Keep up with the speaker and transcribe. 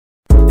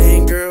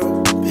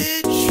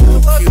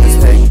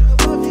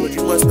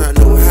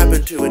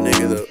into a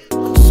nigga though.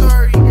 I'm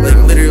sorry, girl. Like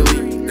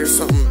literally, there's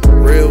something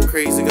real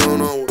crazy going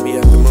on with me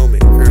at the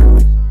moment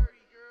currently.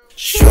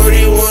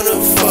 Shorty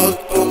wanna fuck,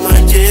 but my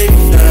dick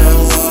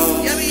fell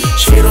off.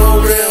 She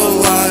don't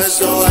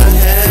realize all I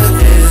have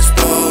is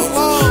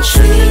balls.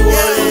 She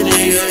want a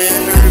nigga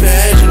in her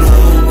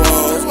vaginal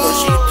walls, but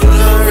she do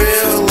not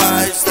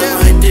realize that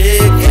my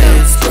dick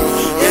is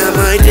gone. Yeah,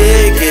 my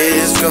dick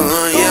is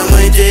gone. Yeah,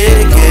 my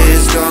dick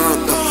is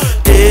gone.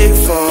 Dick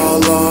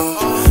fall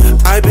off.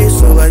 I be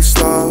so like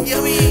sloth.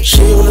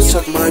 She wanna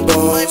suck my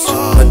balls,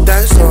 but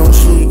that's all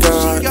she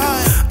got.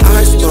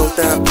 I smoke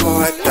that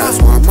pot, that's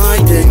why my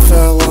dick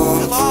fell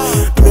off.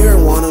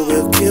 Marijuana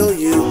will kill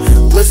you,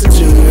 listen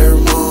to your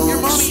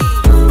moms.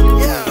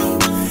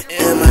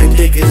 And my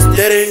dick is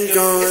dead and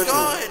gone.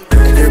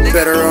 You're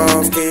better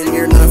off getting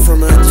your nut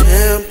from a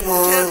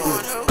tampon.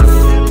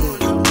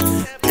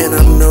 And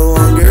I'm no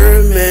longer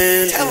a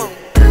man.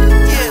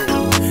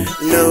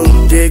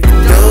 No dick,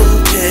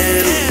 dumb